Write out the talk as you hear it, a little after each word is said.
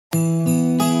Hi,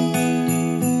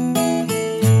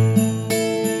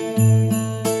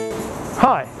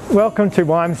 welcome to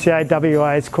YMCA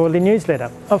WA's quarterly newsletter.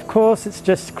 Of course, it's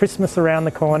just Christmas around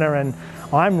the corner and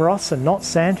I'm Ross and not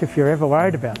Santa if you're ever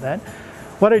worried about that.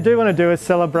 What I do want to do is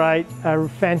celebrate a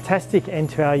fantastic end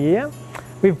to our year.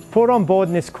 We've brought on board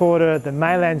in this quarter the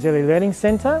Maylands Early Learning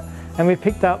Centre, and we've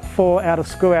picked up 4 out of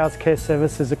school hours care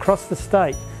services across the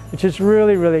state, which is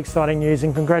really exciting news,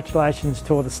 and congratulations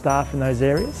to all the staff in those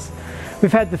areas.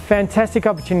 We've had the fantastic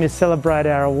opportunity to celebrate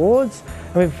our awards,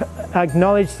 and we've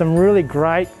acknowledged some really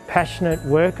great, passionate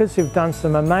workers who've done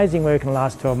some amazing work in the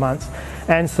last 12 months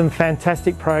and some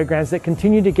fantastic programs that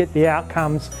continue to get the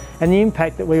outcomes and the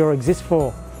impact that we all exist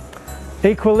for.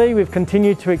 Equally, we've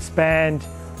continued to expand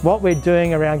what we're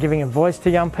doing around giving a voice to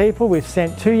young people. We've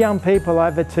sent 2 young people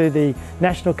over to the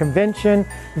National Convention.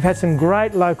 We've had some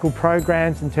great local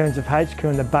programs in terms of HQ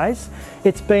and the base.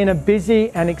 It's been a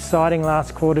busy and exciting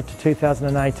last quarter to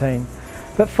 2018.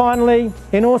 But finally,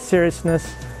 in all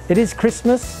seriousness, it is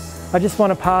Christmas. I just want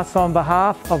to pass on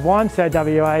behalf of YMCA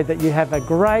WA that you have a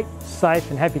great, safe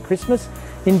and happy Christmas.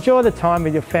 Enjoy the time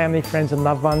with your family, friends and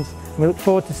loved ones. We look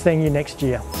forward to seeing you next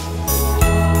year.